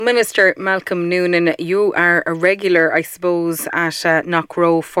Minister Malcolm Noonan, you are a regular, I suppose, at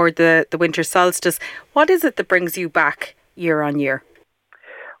Knockroe for the winter solstice. What is it that brings you back year on year?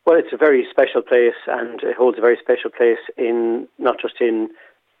 Well, it's a very special place, and it holds a very special place in not just in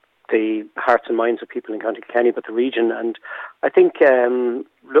the hearts and minds of people in County Kilkenny, but the region. And I think, having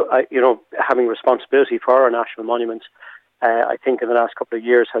responsibility for our national monuments, I think in the last couple of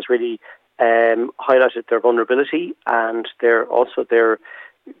years has really highlighted their vulnerability and their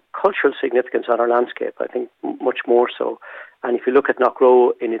cultural significance on our landscape. I think much more so. And if you look at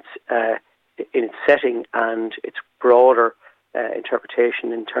Knockroe in its setting and its broader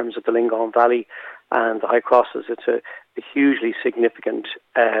interpretation in terms of the Lingaun Valley and the High Crosses, it's a hugely significant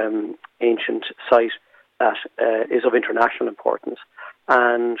ancient site that is of international importance.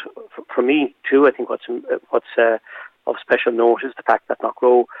 And for me too, I think what's of special note is the fact that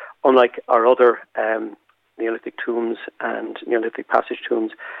Knockroe, unlike our other Neolithic tombs and Neolithic passage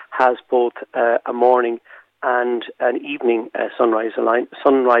tombs, has both a morning and an evening sunrise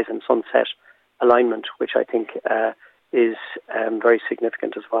and sunset alignment, which I think is very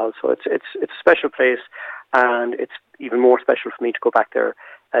significant as well. So it's a special place, and it's even more special for me to go back there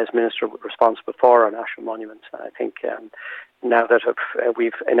as Minister responsible for our national monuments. And I think now that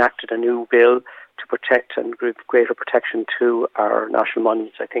we've enacted a new bill to protect and give greater protection to our national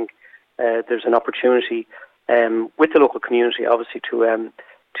monuments, I think there's an opportunity with the local community, obviously, to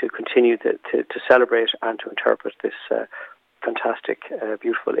continue to celebrate and to interpret this fantastic,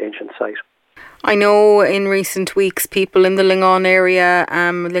 beautiful ancient site. I know in recent weeks people in the Lingaun area,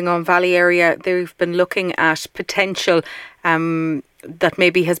 Lingaun Valley area, they've been looking at potential that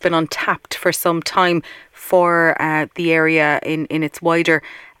maybe has been untapped for some time for the area in its wider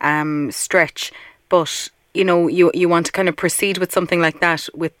stretch. But you want to kind of proceed with something like that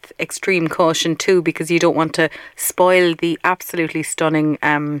with extreme caution too, because you don't want to spoil the absolutely stunning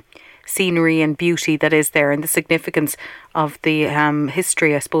scenery and beauty that is there, and the significance of the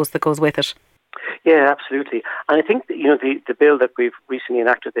history, I suppose, that goes with it. Yeah, absolutely. And I think the bill that we've recently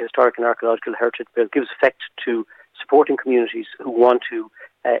enacted, the Historic and Archaeological Heritage Bill, gives effect to supporting communities who want to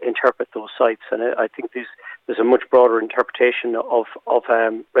interpret those sites. And I think there's a much broader interpretation of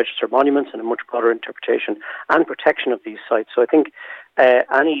registered monuments and a much broader interpretation and protection of these sites. So I think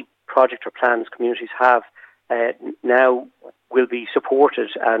any project or plans communities have now will be supported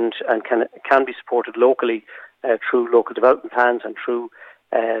and can be supported locally through local development plans and through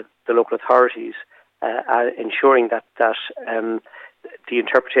the local authorities, ensuring that the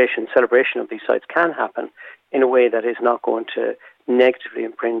interpretation and celebration of these sites can happen in a way that is not going to negatively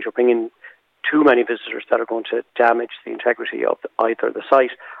impinge or bring in too many visitors that are going to damage the integrity of either the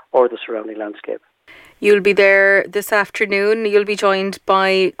site or the surrounding landscape. You'll be there this afternoon. You'll be joined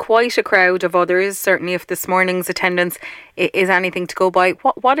by quite a crowd of others, certainly if this morning's attendance is anything to go by.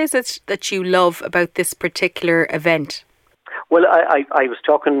 What is it that you love about this particular event? Well, I was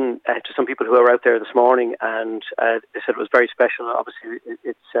talking to some people who are out there this morning, and they said it was very special. Obviously,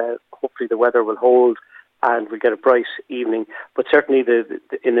 it's hopefully the weather will hold and we'll get a bright evening. But certainly,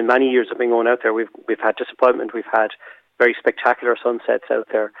 in the many years of being going out there, we've had disappointment. We've had very spectacular sunsets out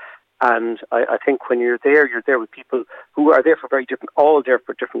there, and I think when you're there with people who are there for all there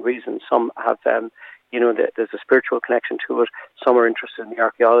for different reasons. Some have, there's a spiritual connection to it. Some are interested in the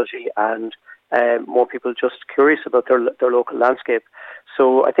archaeology, and more people just curious about their local landscape.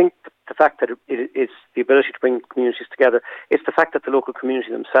 So I think the fact that it's the ability to bring communities together, it's the fact that the local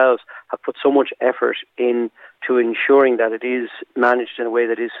community themselves have put so much effort into ensuring that it is managed in a way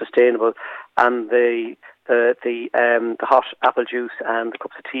that is sustainable, and the hot apple juice and the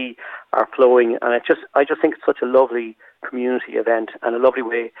cups of tea are flowing, and I just think it's such a lovely community event and a lovely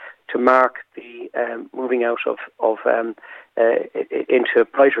way to mark the moving out of into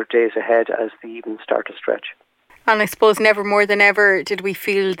brighter days ahead as the evenings start to stretch. And I suppose never more than ever did we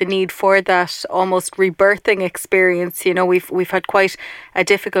feel the need for that almost rebirthing experience. We've had quite a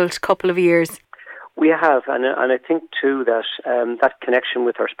difficult couple of years. We have, and I think too that that connection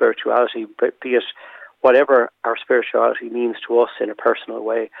with our spirituality, be it whatever our spirituality means to us in a personal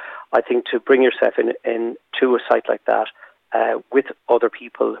way, I think to bring yourself in to a site like that with other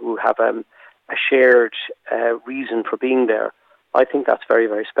people who have a shared reason for being there, I think that's very,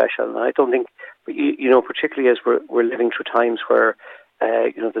 very special. And I don't think, particularly as we're living through times where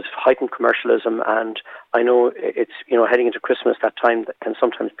there's heightened commercialism, and I know it's heading into Christmas, that time that can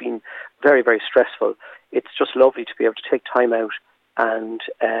sometimes be very, very stressful. It's just lovely to be able to take time out and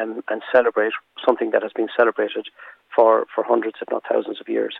celebrate something that has been celebrated for hundreds, if not thousands of years.